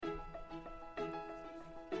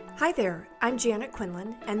Hi there, I'm Janet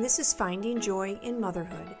Quinlan, and this is Finding Joy in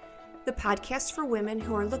Motherhood, the podcast for women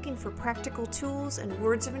who are looking for practical tools and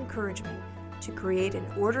words of encouragement to create an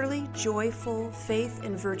orderly, joyful, faith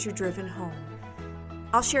and virtue-driven home.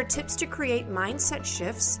 I'll share tips to create mindset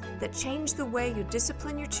shifts that change the way you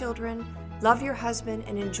discipline your children, love your husband,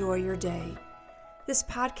 and enjoy your day. This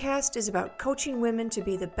podcast is about coaching women to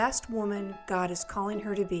be the best woman God is calling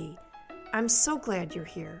her to be. I'm so glad you're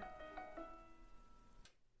here.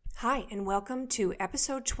 Hi, and welcome to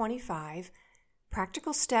episode 25,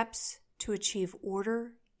 Practical Steps to Achieve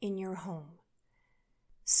Order in Your Home.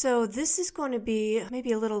 So this is going to be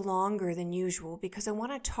maybe a little longer than usual because I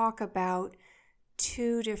want to talk about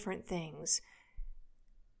two different things.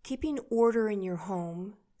 Keeping order in your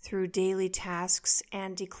home through daily tasks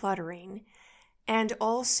and decluttering, and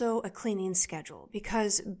also a cleaning schedule,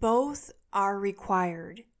 because both are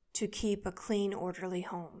required to keep a clean, orderly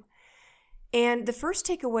home. And the first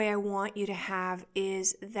takeaway I want you to have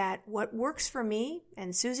is that what works for me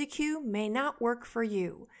and Susie Q may not work for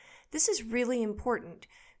you. This is really important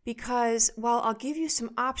because while I'll give you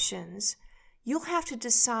some options, you'll have to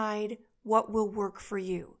decide what will work for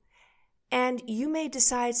you. And you may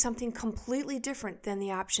decide something completely different than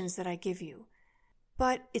the options that I give you.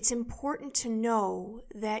 But it's important to know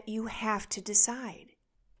that you have to decide.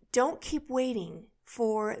 Don't keep waiting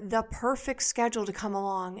for the perfect schedule to come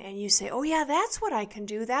along and you say, oh yeah, that's what I can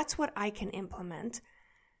do, that's what I can implement.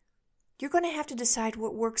 You're going to have to decide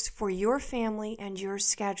what works for your family and your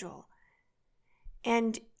schedule.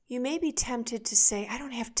 And you may be tempted to say, I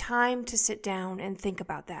don't have time to sit down and think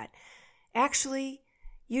about that. Actually,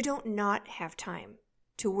 you don't not have time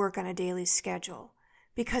to work on a daily schedule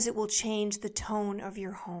because it will change the tone of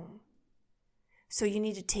your home. So you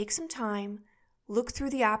need to take some time. Look through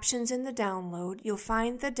the options in the download. You'll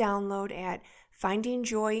find the download at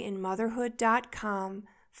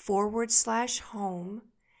findingjoyinmotherhood.com/home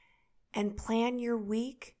and plan your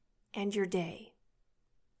week and your day.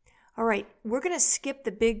 All right, we're going to skip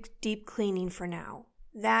the big, deep cleaning for now.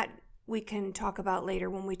 That we can talk about later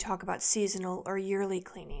when we talk about seasonal or yearly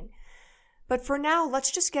cleaning. But for now,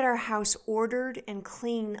 let's just get our house ordered and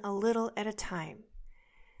clean a little at a time.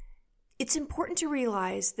 It's important to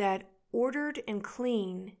realize that ordered and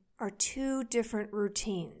clean are two different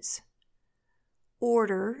routines.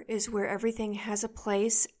 Order is where everything has a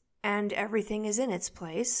place and everything is in its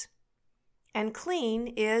place. And clean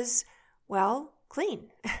is, well,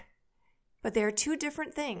 clean. But they are two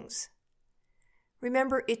different things.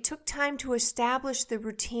 Remember, it took time to establish the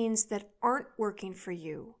routines that aren't working for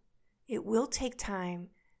you. It will take time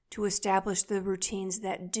to establish the routines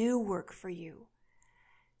that do work for you.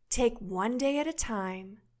 Take one day at a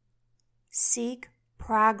time. Seek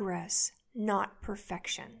progress, not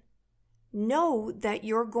perfection. Know that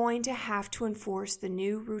you're going to have to enforce the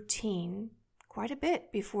new routine quite a bit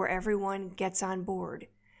before everyone gets on board.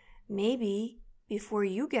 Maybe before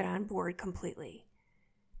you get on board completely.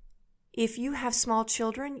 If you have small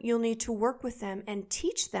children, you'll need to work with them and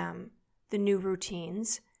teach them the new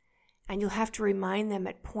routines, and you'll have to remind them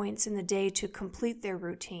at points in the day to complete their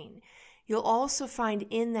routine. You'll also find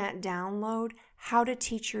in that download how to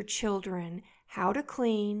teach your children how to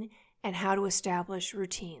clean and how to establish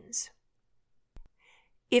routines.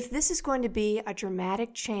 If this is going to be a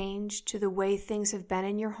dramatic change to the way things have been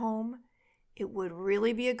in your home, it would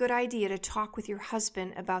really be a good idea to talk with your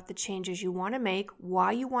husband about the changes you want to make,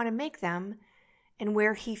 why you want to make them, and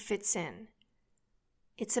where he fits in.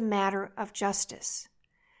 It's a matter of justice.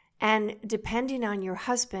 And depending on your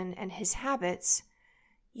husband and his habits,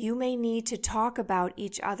 you may need to talk about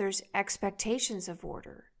each other's expectations of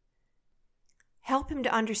order. Help him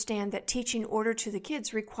to understand that teaching order to the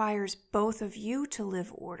kids requires both of you to live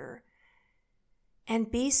order. And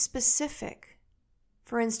be specific.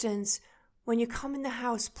 For instance, when you come in the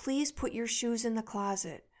house, please put your shoes in the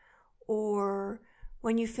closet. Or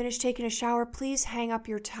when you finish taking a shower, please hang up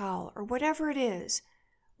your towel, or whatever it is,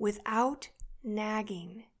 without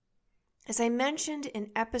nagging. As I mentioned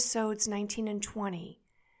in episodes 19 and 20,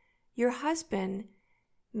 your husband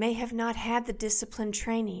may have not had the discipline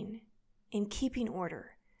training in keeping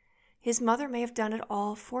order. His mother may have done it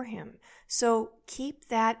all for him. So keep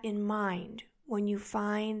that in mind when you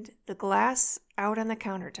find the glass out on the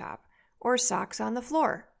countertop or socks on the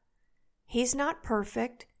floor. He's not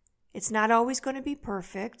perfect. It's not always going to be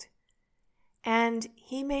perfect. And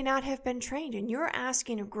he may not have been trained. And you're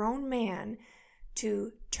asking a grown man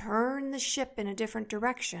to turn the ship in a different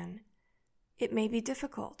direction. It may be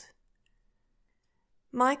difficult.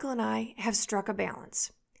 Michael and I have struck a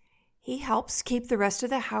balance. He helps keep the rest of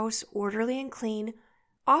the house orderly and clean,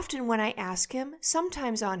 often when I ask him,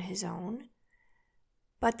 sometimes on his own.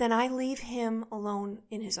 but then I leave him alone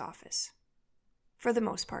in his office, for the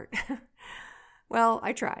most part. Well,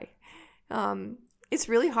 I try. It's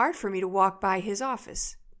really hard for me to walk by his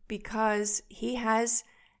office because he has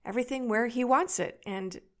everything where he wants it.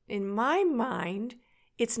 And in my mind,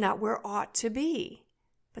 it's not where it ought to be.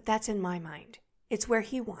 But that's in my mind. It's where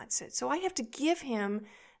he wants it. So I have to give him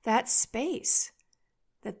that space,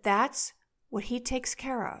 that's what he takes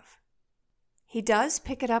care of. He does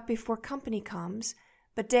pick it up before company comes,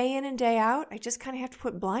 but day in and day out, I just kind of have to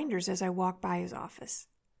put blinders as I walk by his office.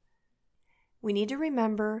 We need to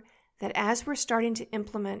remember that as we're starting to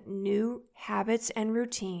implement new habits and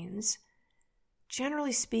routines,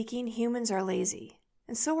 generally speaking, humans are lazy,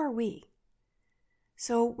 and so are we.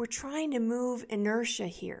 So we're trying to move inertia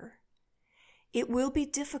here. It will be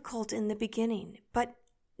difficult in the beginning, but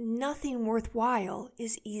nothing worthwhile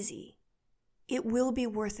is easy. It will be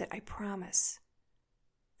worth it, I promise.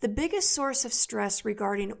 The biggest source of stress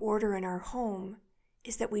regarding order in our home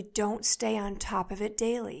is that we don't stay on top of it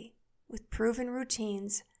daily with proven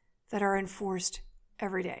routines that are enforced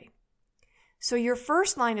every day. So your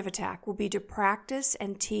first line of attack will be to practice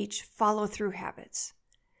and teach follow-through habits.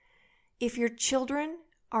 If your children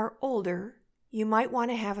are older, you might want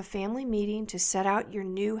to have a family meeting to set out your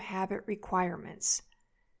new habit requirements.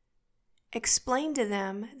 Explain to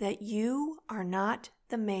them that you are not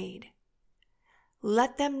the maid.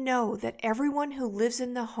 Let them know that everyone who lives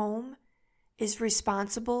in the home is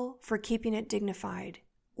responsible for keeping it dignified,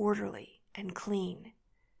 orderly, and clean.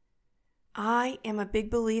 I am a big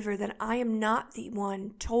believer that I am not the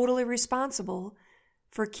one totally responsible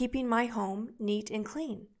for keeping my home neat and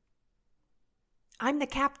clean. I'm the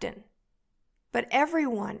captain, but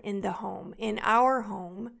everyone in the home, in our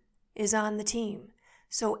home, is on the team,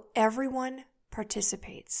 so everyone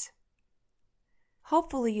participates.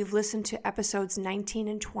 Hopefully you've listened to episodes 19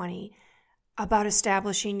 and 20 about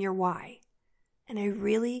establishing your why, and I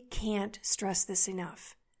really can't stress this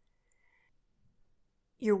enough.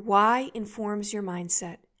 Your why informs your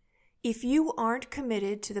mindset. If you aren't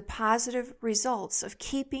committed to the positive results of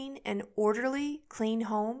keeping an orderly, clean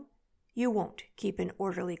home, you won't keep an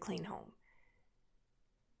orderly, clean home.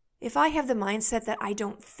 If I have the mindset that I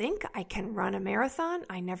don't think I can run a marathon,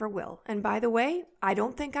 I never will. And by the way, I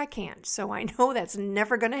don't think I can, so I know that's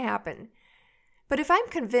never going to happen. But if I'm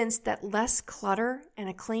convinced that less clutter and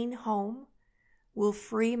a clean home will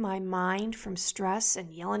free my mind from stress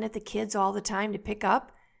and yelling at the kids all the time to pick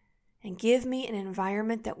up and give me an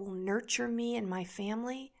environment that will nurture me and my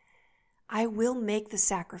family, I will make the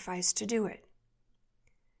sacrifice to do it.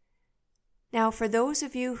 Now, for those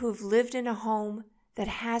of you who've lived in a home that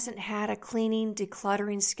hasn't had a cleaning,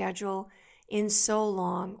 decluttering schedule in so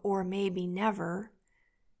long, or maybe never,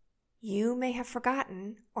 you may have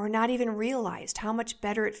forgotten or not even realized how much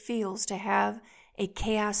better it feels to have a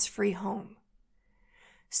chaos-free home.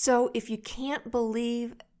 So if you can't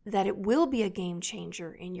believe that it will be a game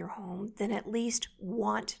changer in your home, then at least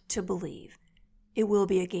want to believe it will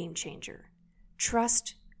be a game changer.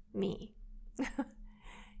 Trust me.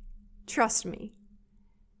 Trust me.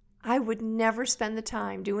 I would never spend the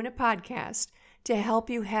time doing a podcast to help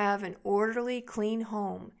you have an orderly, clean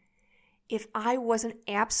home if I wasn't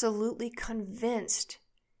absolutely convinced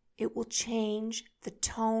it will change the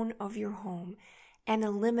tone of your home and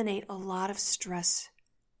eliminate a lot of stress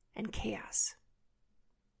and chaos.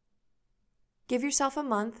 Give yourself a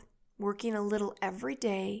month, working a little every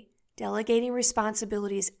day, delegating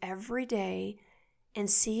responsibilities every day, and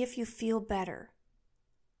see if you feel better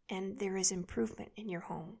and there is improvement in your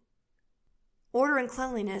home. Order and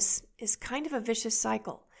cleanliness is kind of a vicious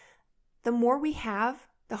cycle. The more we have,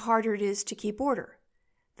 the harder it is to keep order.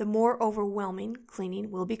 The more overwhelming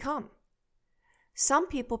cleaning will become. Some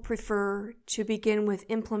people prefer to begin with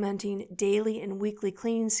implementing daily and weekly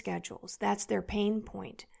cleaning schedules. That's their pain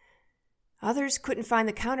point. Others couldn't find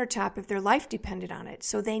the countertop if their life depended on it,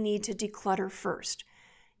 so they need to declutter first.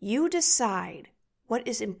 You decide what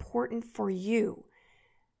is important for you.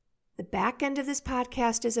 The back end of this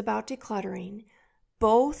podcast is about decluttering.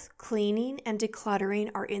 Both cleaning and decluttering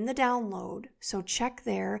are in the download, so check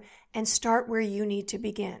there and start where you need to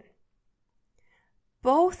begin.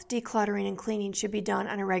 Both decluttering and cleaning should be done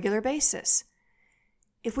on a regular basis.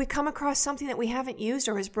 If we come across something that we haven't used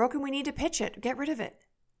or is broken, we need to pitch it, get rid of it.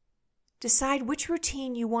 Decide which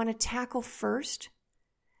routine you want to tackle first.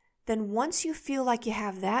 Then once you feel like you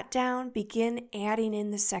have that down, begin adding in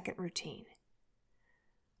the second routine.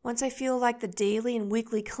 Once I feel like the daily and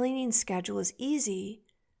weekly cleaning schedule is easy,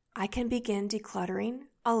 I can begin decluttering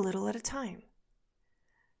a little at a time.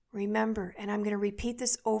 Remember, and I'm going to repeat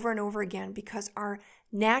this over and over again because our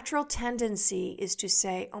natural tendency is to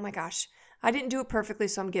say, oh my gosh, I didn't do it perfectly,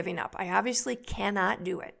 so I'm giving up. I obviously cannot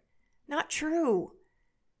do it. Not true.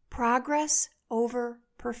 Progress over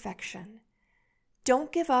perfection.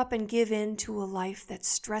 Don't give up and give in to a life that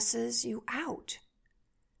stresses you out.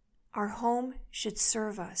 Our home should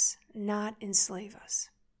serve us, not enslave us.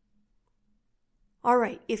 All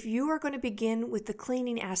right, if you are going to begin with the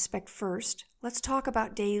cleaning aspect first, let's talk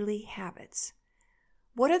about daily habits.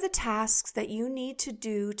 What are the tasks that you need to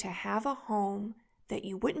do to have a home that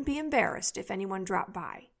you wouldn't be embarrassed if anyone dropped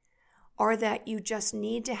by, or that you just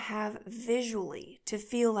need to have visually to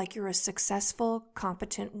feel like you're a successful,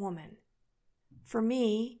 competent woman? For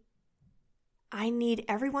me, I need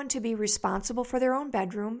everyone to be responsible for their own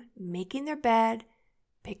bedroom, making their bed,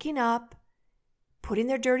 picking up, putting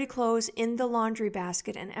their dirty clothes in the laundry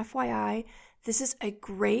basket. And FYI, this is a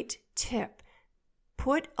great tip.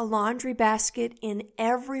 Put a laundry basket in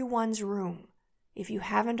everyone's room if you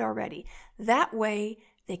haven't already. That way,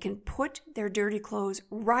 they can put their dirty clothes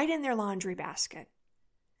right in their laundry basket.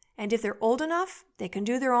 And if they're old enough, they can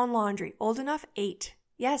do their own laundry. Old enough, 8.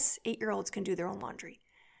 Yes, 8-year-olds can do their own laundry.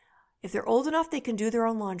 If they're old enough, they can do their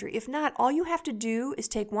own laundry. If not, all you have to do is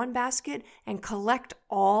take one basket and collect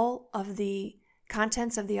all of the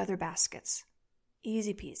contents of the other baskets.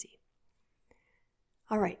 Easy peasy.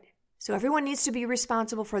 All right, so everyone needs to be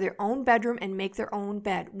responsible for their own bedroom and make their own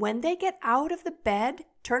bed. When they get out of the bed,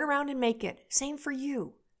 turn around and make it. Same for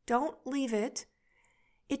you. Don't leave it.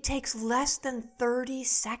 It takes less than 30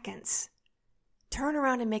 seconds. Turn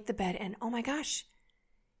around and make the bed, and oh my gosh,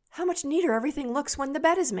 how much neater everything looks when the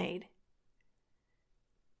bed is made.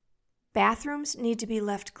 Bathrooms need to be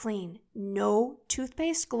left clean. No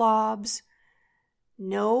toothpaste globs,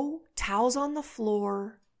 no towels on the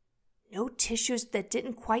floor, no tissues that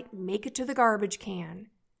didn't quite make it to the garbage can.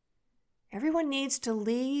 Everyone needs to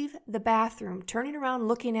leave the bathroom, turning around,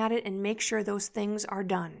 looking at it, and make sure those things are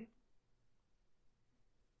done.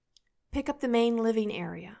 Pick up the main living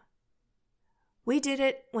area. We did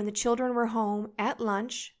it when the children were home at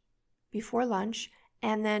lunch, before lunch,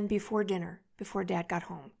 and then before dinner, before Dad got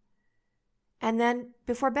home. And then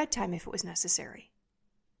before bedtime if it was necessary.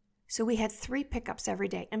 So we had 3 pickups every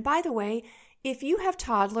day. And by the way, if you have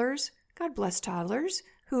toddlers, God bless toddlers,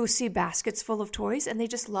 who see baskets full of toys and they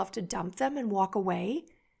just love to dump them and walk away,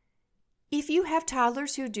 if you have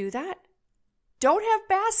toddlers who do that, don't have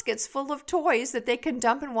baskets full of toys that they can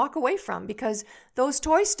dump and walk away from, because those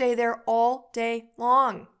toys stay there all day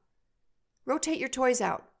long. Rotate your toys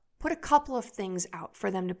out. Put a couple of things out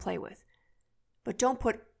for them to play with. But don't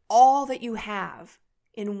put all that you have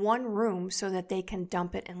in one room so that they can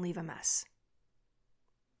dump it and leave a mess.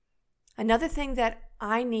 Another thing that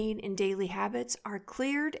I need in daily habits are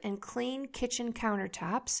cleared and clean kitchen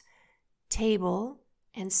countertops, table,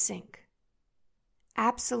 and sink.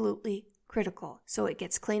 Absolutely critical. So it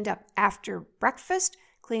gets cleaned up after breakfast,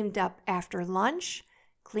 cleaned up after lunch,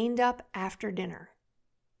 cleaned up after dinner.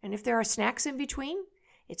 And if there are snacks in between,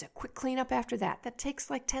 it's a quick cleanup after that. That takes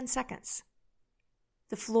like 10 seconds.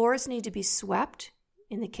 The floors need to be swept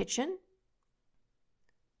in the kitchen,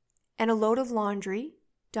 and a load of laundry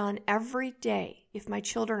done every day if my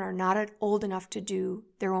children are not old enough to do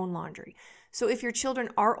their own laundry. So if your children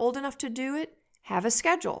are old enough to do it, have a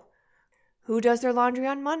schedule. Who does their laundry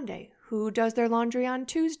on Monday? Who does their laundry on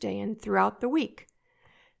Tuesday and throughout the week?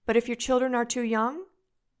 But if your children are too young,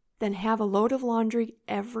 then have a load of laundry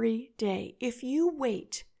every day. If you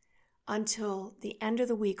wait until the end of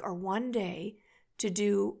the week or one day to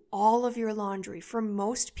do all of your laundry, for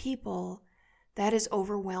most people, that is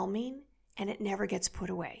overwhelming and it never gets put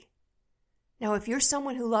away. Now, if you're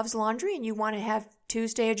someone who loves laundry and you want to have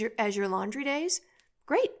Tuesday as your laundry days,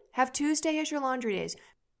 great. Have Tuesday as your laundry days.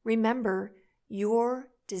 Remember, you're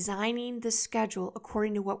designing the schedule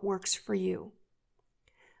according to what works for you.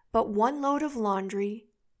 But one load of laundry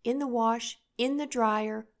in the wash, in the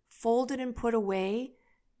dryer, folded and put away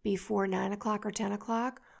before 9 o'clock or 10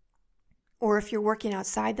 o'clock. Or if you're working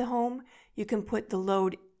outside the home, you can put the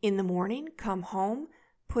load in the morning, come home,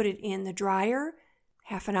 put it in the dryer,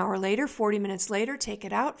 half an hour later, 40 minutes later, take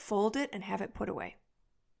it out, fold it, and have it put away.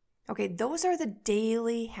 Okay, those are the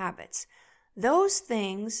daily habits. Those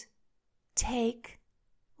things take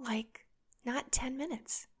not 10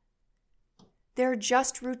 minutes. They're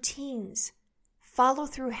just routines,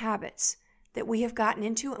 follow-through habits that we have gotten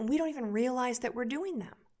into, and we don't even realize that we're doing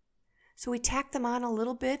them. So we tack them on a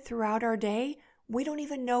little bit throughout our day. We don't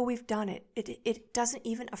even know we've done it. It doesn't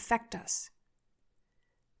even affect us.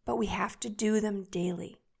 But we have to do them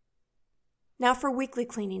daily. Now for weekly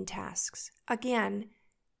cleaning tasks. Again,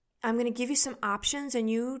 I'm going to give you some options and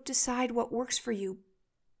you decide what works for you.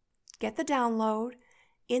 Get the download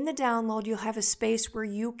in the download, you'll have a space where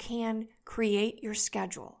you can create your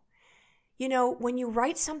schedule. You know, when you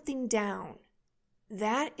write something down,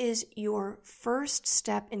 that is your first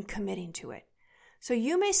step in committing to it. So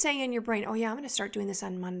you may say in your brain, oh yeah, I'm going to start doing this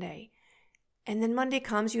on Monday. And then Monday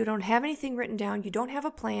comes, you don't have anything written down, you don't have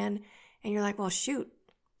a plan, and you're like, well, shoot,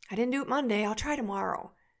 I didn't do it Monday, I'll try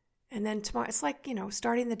tomorrow. And then tomorrow, it's like,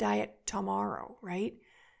 starting the diet tomorrow, right?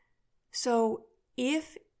 So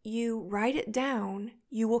if you write it down,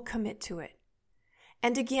 you will commit to it.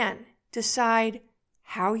 And again, decide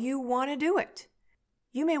how you want to do it.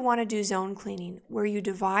 You may want to do zone cleaning, where you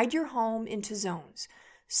divide your home into zones.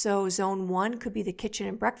 So zone 1 could be the kitchen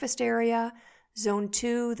and breakfast area. Zone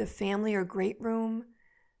 2, the family or great room.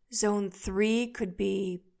 Zone 3 could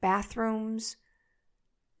be bathrooms.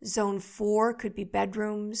 Zone 4 could be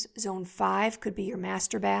bedrooms. Zone 5 could be your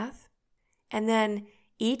master bath. And then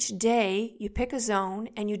each day you pick a zone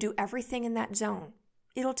and you do everything in that zone.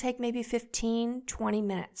 It'll take maybe 15, 20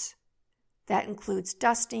 minutes. That includes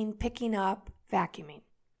dusting, picking up, vacuuming.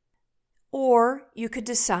 Or you could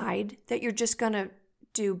decide that you're just going to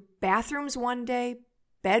do bathrooms one day,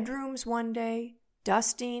 bedrooms one day,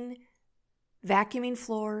 dusting, vacuuming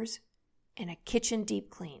floors, and a kitchen deep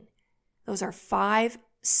clean. Those are 5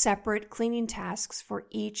 separate cleaning tasks for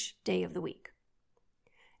each day of the week.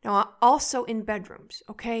 Now, also in bedrooms,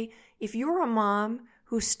 okay? If you're a mom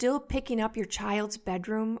who's still picking up your child's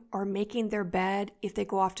bedroom or making their bed if they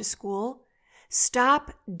go off to school,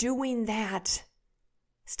 stop doing that.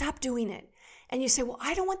 Stop doing it. And you say, well,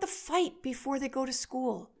 I don't want the fight before they go to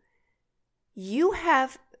school. You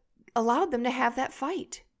have allowed them to have that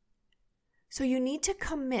fight. So you need to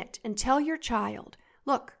commit and tell your child,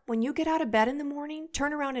 look, when you get out of bed in the morning,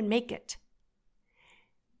 turn around and make it.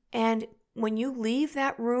 And when you leave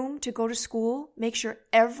that room to go to school, make sure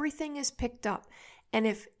everything is picked up. And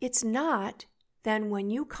if it's not, then when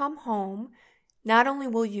you come home, not only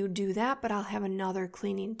will you do that, but I'll have another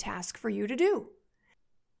cleaning task for you to do.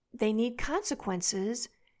 They need consequences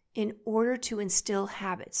in order to instill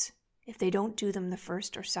habits if they don't do them the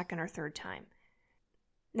first or second or third time.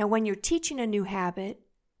 Now, when you're teaching a new habit,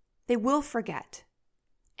 they will forget.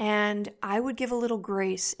 And I would give a little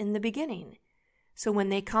grace in the beginning. So when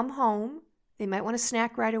they come home, they might want to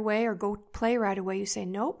snack right away or go play right away. You say,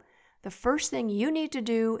 nope, the first thing you need to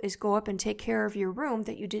do is go up and take care of your room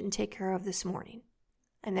that you didn't take care of this morning.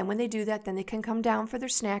 And then when they do that, then they can come down for their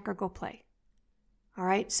snack or go play. All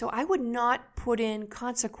right, so I would not put in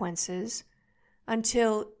consequences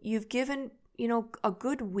until you've given, a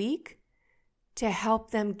good week to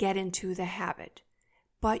help them get into the habit.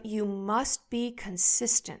 But you must be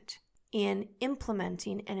consistent in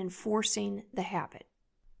implementing and enforcing the habit.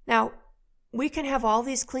 Now, we can have all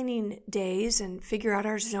these cleaning days and figure out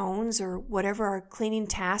our zones or whatever our cleaning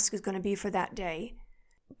task is going to be for that day.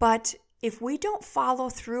 But if we don't follow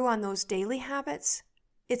through on those daily habits,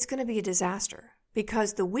 it's going to be a disaster.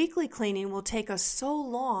 Because the weekly cleaning will take us so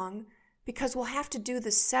long because we'll have to do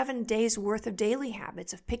the 7 days worth of daily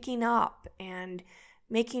habits of picking up and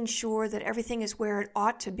making sure that everything is where it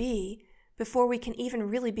ought to be before we can even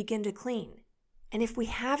really begin to clean. And if we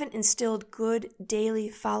haven't instilled good daily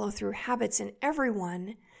follow-through habits in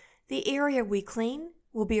everyone, the area we clean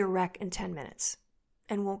will be a wreck in 10 minutes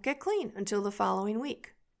and won't get clean until the following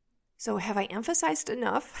week. So have I emphasized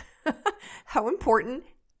enough how important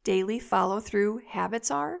daily follow-through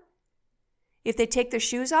habits are? If they take their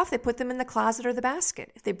shoes off, they put them in the closet or the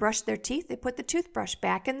basket. If they brush their teeth, they put the toothbrush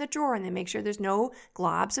back in the drawer and they make sure there's no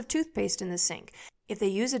globs of toothpaste in the sink. If they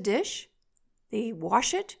use a dish, they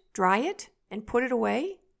wash it, dry it, and put it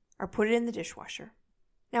away or put it in the dishwasher.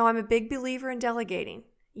 Now, I'm a big believer in delegating.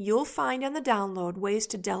 You'll find on the download ways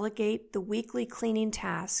to delegate the weekly cleaning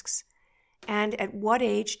tasks and at what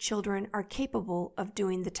age children are capable of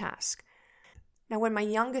doing the task. Now, when my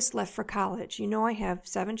youngest left for college, I have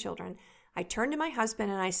 7 children, I turned to my husband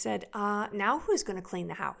and I said, now who's going to clean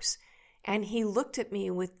the house? And he looked at me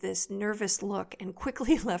with this nervous look and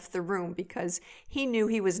quickly left the room because he knew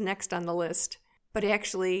he was next on the list. But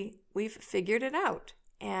actually, we've figured it out.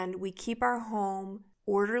 And we keep our home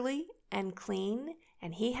orderly and clean.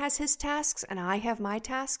 And he has his tasks and I have my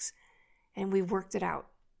tasks. And we've worked it out.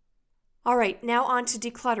 All right, now on to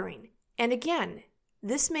decluttering. And again,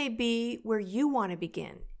 this may be where you want to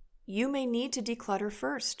begin. You may need to declutter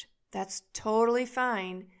first. That's totally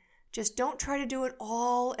fine. Just don't try to do it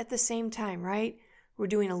all at the same time, right? We're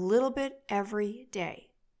doing a little bit every day.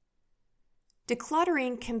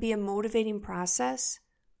 Decluttering can be a motivating process,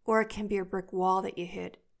 or it can be a brick wall that you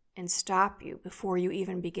hit and stop you before you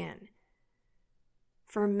even begin.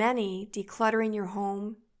 For many, decluttering your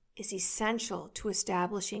home is essential to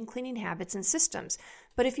establishing cleaning habits and systems.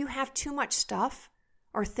 But if you have too much stuff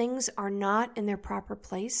or things are not in their proper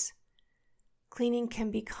place, cleaning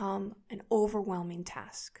can become an overwhelming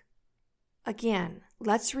task. Again,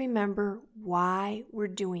 let's remember why we're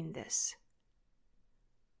doing this.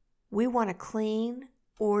 We want a clean,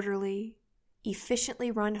 orderly,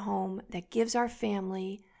 efficiently run home that gives our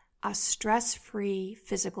family a stress-free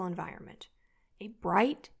physical environment, a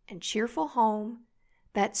bright and cheerful home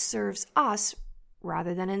that serves us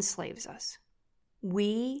rather than enslaves us.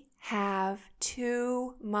 We have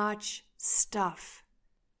too much stuff.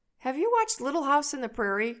 Have you watched Little House on the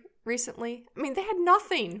Prairie recently? I mean, they had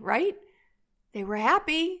nothing, right? They were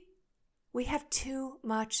happy. We have too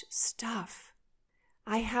much stuff.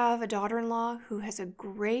 I have a daughter-in-law who has a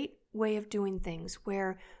great way of doing things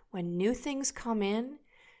where when new things come in,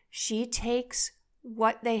 she takes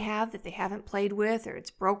what they have that they haven't played with or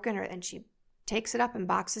it's broken, and she takes it up and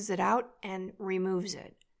boxes it out and removes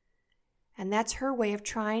it. And that's her way of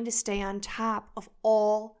trying to stay on top of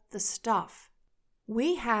all the stuff.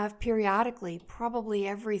 We have periodically, probably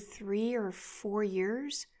every 3 or 4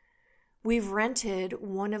 years, we've rented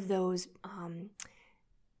one of those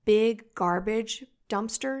big garbage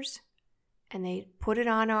dumpsters, and they put it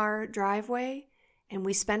on our driveway, and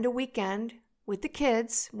we spend a weekend with the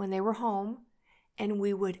kids when they were home, and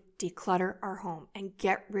we would declutter our home and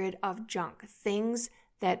get rid of junk, things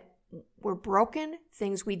that were broken,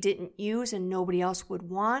 things we didn't use and nobody else would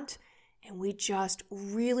want, and we just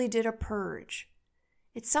really did a purge.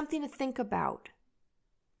 It's something to think about,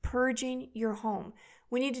 purging your home.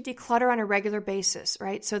 We need to declutter on a regular basis,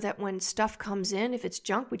 right? So that when stuff comes in, if it's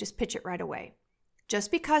junk, we just pitch it right away.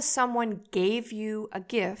 Just because someone gave you a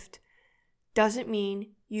gift doesn't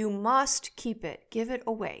mean you must keep it. Give it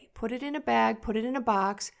away. Put it in a bag, put it in a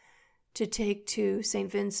box to take to St.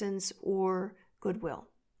 Vincent's or Goodwill.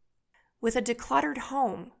 With a decluttered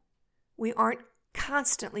home, we aren't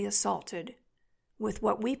constantly assaulted with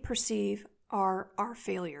what we perceive are our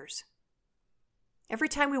failures. Every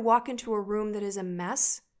time we walk into a room that is a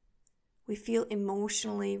mess, we feel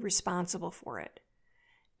emotionally responsible for it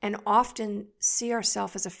and often see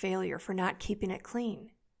ourselves as a failure for not keeping it clean.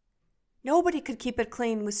 Nobody could keep it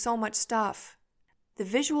clean with so much stuff. The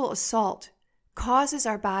visual assault causes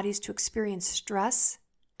our bodies to experience stress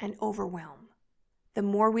and overwhelm. The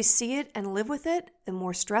more we see it and live with it, the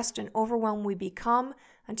more stressed and overwhelmed we become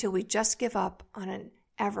until we just give up on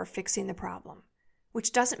ever fixing the problem,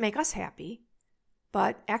 which doesn't make us happy,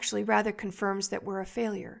 but actually rather confirms that we're a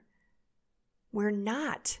failure. We're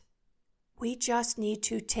not. We just need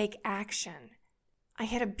to take action. I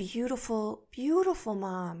had a beautiful, beautiful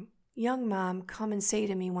mom, young mom, come and say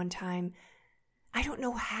to me one time, I don't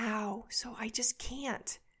know how, so I just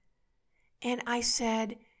can't. And I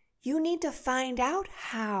said, you need to find out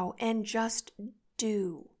how and just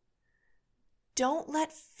do. Don't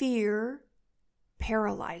let fear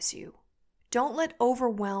paralyze you. Don't let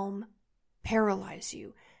overwhelm paralyze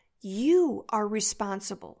you. You are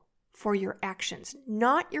responsible for your actions,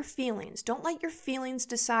 not your feelings. Don't let your feelings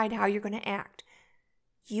decide how you're going to act.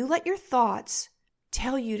 You let your thoughts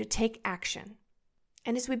tell you to take action.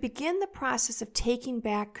 And as we begin the process of taking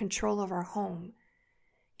back control of our home,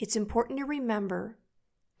 it's important to remember,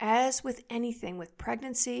 as with anything, with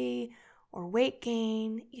pregnancy or weight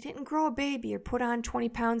gain, you didn't grow a baby or put on 20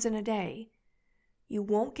 pounds in a day. You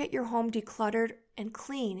won't get your home decluttered and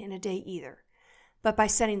clean in a day either. But by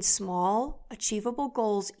setting small, achievable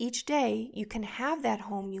goals each day, you can have that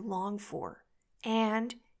home you long for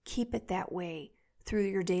and keep it that way through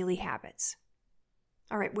your daily habits.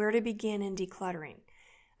 All right, where to begin in decluttering?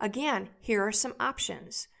 Again, here are some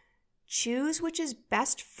options. Choose which is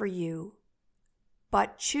best for you,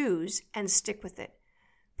 but choose and stick with it.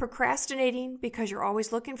 Procrastinating because you're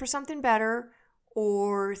always looking for something better,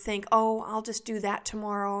 or think, oh, I'll just do that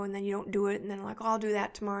tomorrow, and then you don't do it, and then like, oh, I'll do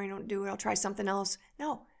that tomorrow, you don't do it, I'll try something else.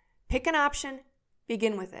 No, pick an option,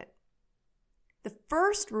 begin with it. The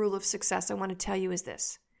first rule of success I want to tell you is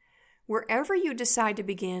this. Wherever you decide to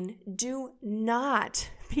begin, do not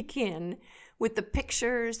begin with the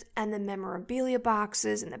pictures and the memorabilia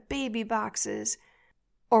boxes and the baby boxes,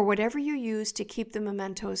 or whatever you use to keep the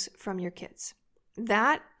mementos from your kids.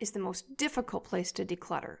 That is the most difficult place to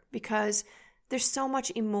declutter because there's so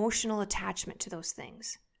much emotional attachment to those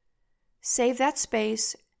things. Save that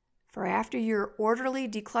space for after your orderly,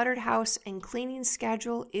 decluttered house and cleaning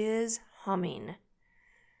schedule is humming.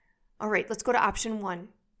 All right, let's go to option 1.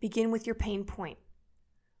 Begin with your pain point.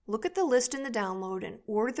 Look at the list in the download and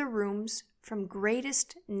order the rooms from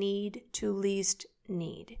greatest need to least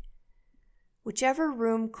need. Whichever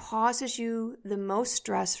room causes you the most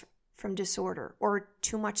stress from disorder or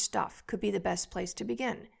too much stuff could be the best place to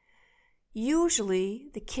begin. Usually,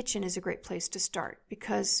 the kitchen is a great place to start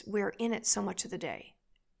because we're in it so much of the day.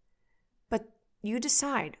 But you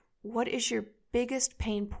decide, what is your biggest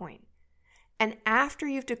pain point? And after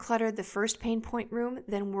you've decluttered the first pain point room,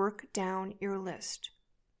 then work down your list.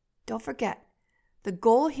 Don't forget, the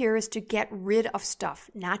goal here is to get rid of stuff,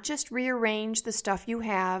 not just rearrange the stuff you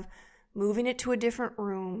have, moving it to a different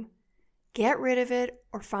room. Get rid of it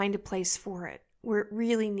or find a place for it where it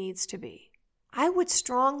really needs to be. I would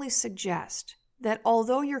strongly suggest that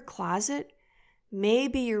although your closet may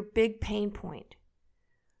be your big pain point,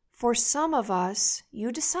 for some of us,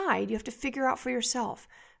 you decide, you have to figure out for yourself.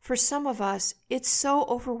 For some of us, it's so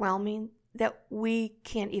overwhelming that we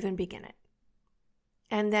can't even begin it.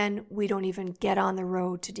 And then we don't even get on the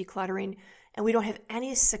road to decluttering, and we don't have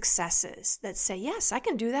any successes that say, yes, I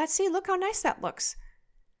can do that. See, look how nice that looks.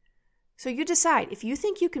 So you decide, if you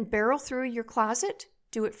think you can barrel through your closet,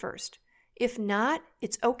 do it first. If not,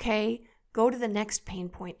 it's okay. Go to the next pain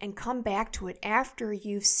point and come back to it after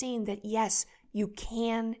you've seen that, yes, you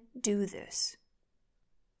can do this.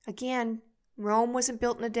 Again, Rome wasn't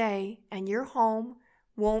built in a day, and your home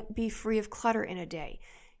won't be free of clutter in a day.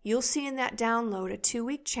 You'll see in that download a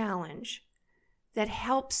 2-week challenge that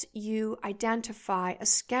helps you identify a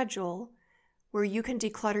schedule where you can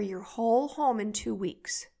declutter your whole home in 2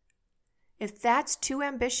 weeks. If that's too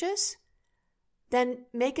ambitious, then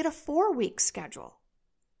make it a 4-week schedule.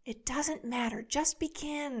 It doesn't matter. Just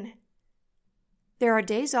begin. There are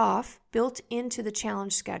days off built into the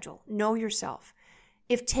challenge schedule. Know yourself.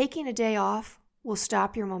 If taking a day off will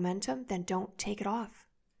stop your momentum, then don't take it off.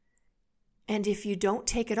 And if you don't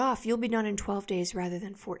take it off, you'll be done in 12 days rather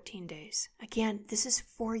than 14 days. Again, this is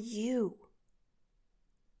for you.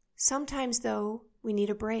 Sometimes, though, we need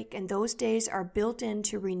a break, and those days are built in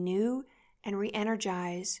to renew and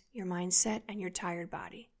re-energize your mindset and your tired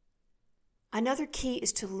body. Another key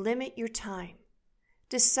is to limit your time.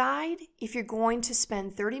 Decide if you're going to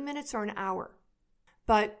spend 30 minutes or an hour,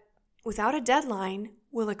 but without a deadline,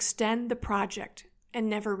 we'll extend the project and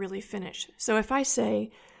never really finish. So if I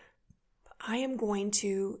say, I am going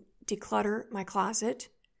to declutter my closet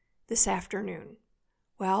this afternoon,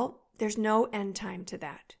 well, there's no end time to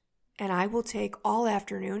that. And I will take all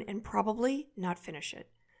afternoon and probably not finish it.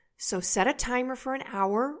 So set a timer for an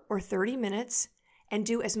hour or 30 minutes and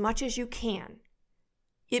do as much as you can.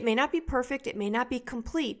 It may not be perfect, it may not be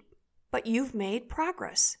complete, but you've made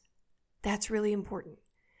progress. That's really important.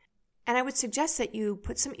 And I would suggest that you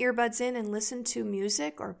put some earbuds in and listen to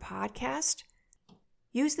music or podcast.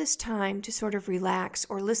 Use this time to sort of relax,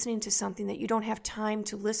 or listening to something that you don't have time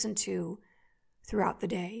to listen to throughout the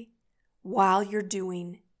day while you're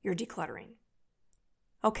doing your decluttering.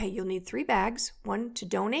 Okay, you'll need 3 bags, 1 to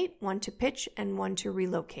donate, 1 to pitch, and 1 to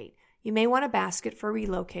relocate. You may want a basket for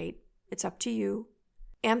relocate. It's up to you.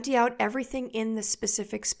 Empty out everything in the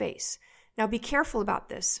specific space. Now be careful about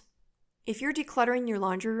this. If you're decluttering your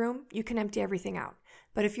laundry room, you can empty everything out.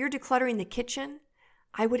 But if you're decluttering the kitchen,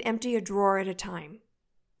 I would empty a drawer at a time,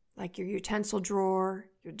 like your utensil drawer,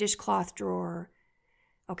 your dishcloth drawer,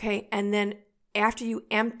 okay? And then after you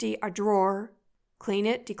empty a drawer, clean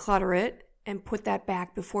it, declutter it, and put that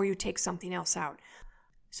back before you take something else out.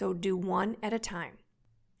 So do one at a time.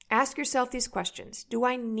 Ask yourself these questions. Do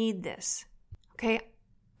I need this? Okay,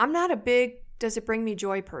 I'm not a big does it bring me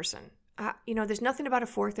joy person. There's nothing about a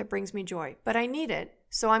fork that brings me joy, but I need it,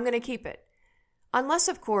 so I'm going to keep it. Unless,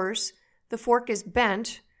 of course, the fork is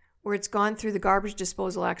bent or it's gone through the garbage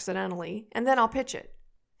disposal accidentally, and then I'll pitch it.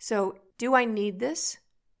 So do I need this?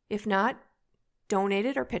 If not, donate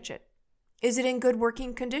it or pitch it. Is it in good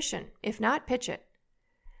working condition? If not, pitch it.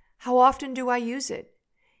 How often do I use it?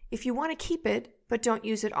 If you want to keep it but don't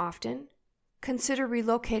use it often, consider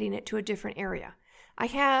relocating it to a different area. I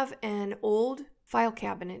have an old file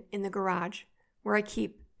cabinet in the garage where I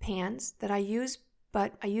keep pans that I use,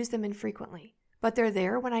 but I use them infrequently. But they're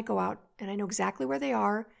there when I go out, and I know exactly where they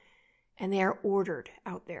are, and they are ordered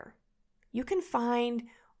out there. You can find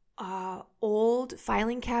old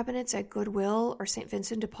filing cabinets at Goodwill or St.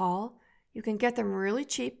 Vincent de Paul. You can get them really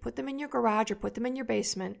cheap, put them in your garage or put them in your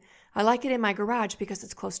basement. I like it in my garage because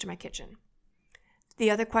it's close to my kitchen.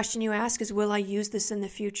 The other question you ask is, will I use this in the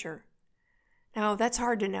future? Now, that's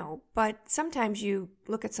hard to know, but sometimes you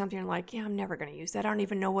look at something and you're like, yeah, I'm never going to use that. I don't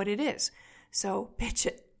even know what it is. So pitch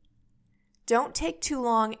it. Don't take too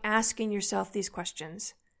long asking yourself these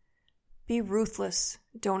questions. Be ruthless.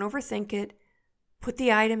 Don't overthink it. Put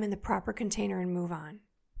the item in the proper container and move on.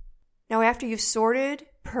 Now, after you've sorted,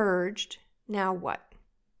 purged, now what?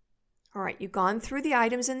 All right, you've gone through the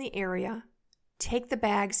items in the area. Take the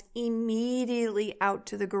bags immediately out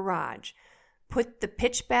to the garage. Put the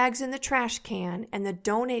pitch bags in the trash can and the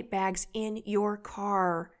donate bags in your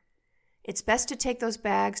car. It's best to take those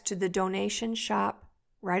bags to the donation shop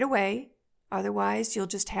right away. Otherwise, you'll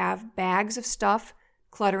just have bags of stuff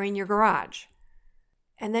cluttering your garage.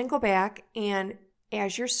 And then go back, and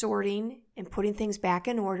as you're sorting and putting things back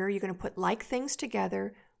in order, you're going to put like things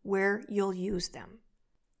together where you'll use them.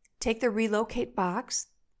 Take the relocate box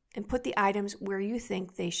and put the items where you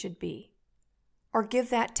think they should be. Or give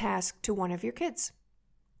that task to one of your kids.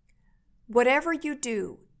 Whatever you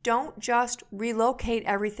do, don't just relocate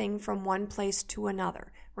everything from one place to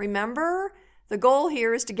another. Remember, the goal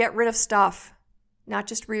here is to get rid of stuff, not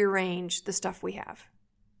just rearrange the stuff we have.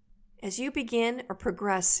 As you begin or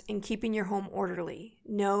progress in keeping your home orderly,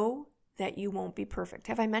 know that you won't be perfect.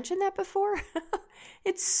 Have I mentioned that before?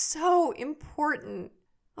 It's so important.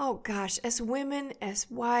 Oh gosh, as women, as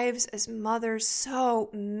wives, as mothers, so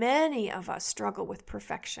many of us struggle with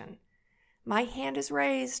perfection. My hand is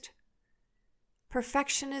raised.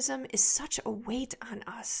 Perfectionism is such a weight on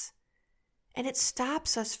us, and it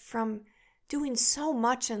stops us from doing so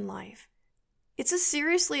much in life. It's a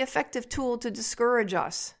seriously effective tool to discourage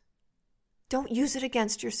us. Don't use it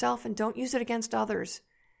against yourself and don't use it against others.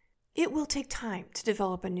 It will take time to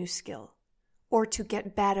develop a new skill or to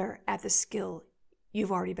get better at the skill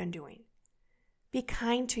you've already been doing. Be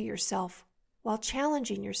kind to yourself while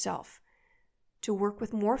challenging yourself to work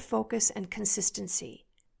with more focus and consistency.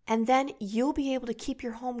 And then you'll be able to keep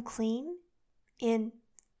your home clean in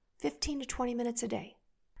 15 to 20 minutes a day.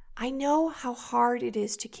 I know how hard it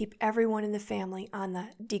is to keep everyone in the family on the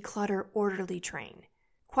declutter orderly train.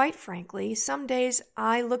 Quite frankly, some days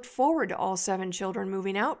I looked forward to all 7 children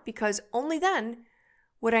moving out because only then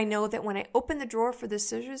would I know that when I opened the drawer for the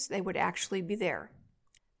scissors, they would actually be there.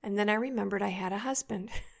 And then I remembered I had a husband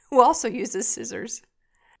who also uses scissors.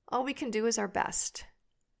 All we can do is our best.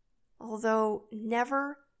 Although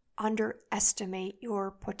never underestimate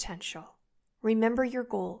your potential. Remember your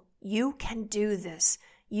goal. You can do this.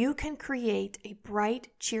 You can create a bright,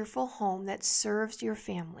 cheerful home that serves your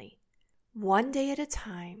family. One day at a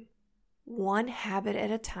time, one habit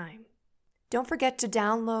at a time. Don't forget to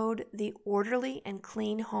download the Orderly and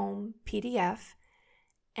Clean Home PDF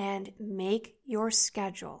and make your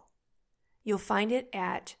schedule. You'll find it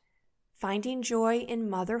at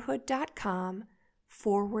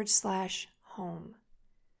findingjoyinmotherhood.com/home.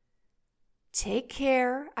 Take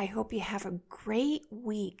care. I hope you have a great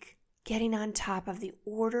week getting on top of the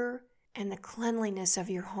order and the cleanliness of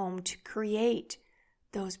your home to create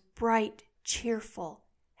those bright, cheerful,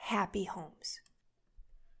 happy homes.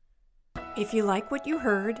 If you like what you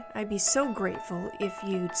heard, I'd be so grateful if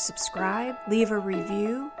you'd subscribe, leave a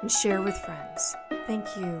review, and share with friends. Thank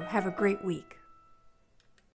you. Have a great week.